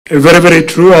Very, very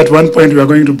true. At one point, we are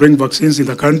going to bring vaccines in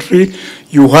the country.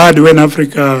 You heard when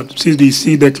Africa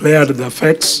CDC declared the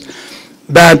facts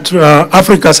that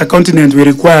Africa as a continent will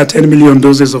require 10 million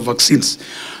doses of vaccines.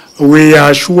 We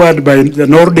are assured by the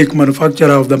Nordic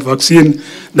manufacturer of the vaccine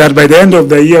that by the end of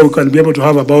the year we can be able to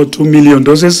have about 2 million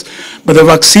doses. But the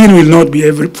vaccine will not be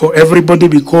for everybody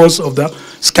because of the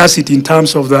scarcity in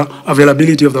terms of the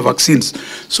availability of the vaccines.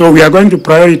 So we are going to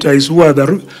prioritize who are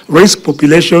the risk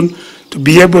population to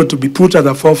be able to be put at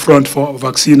the forefront for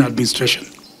vaccine administration.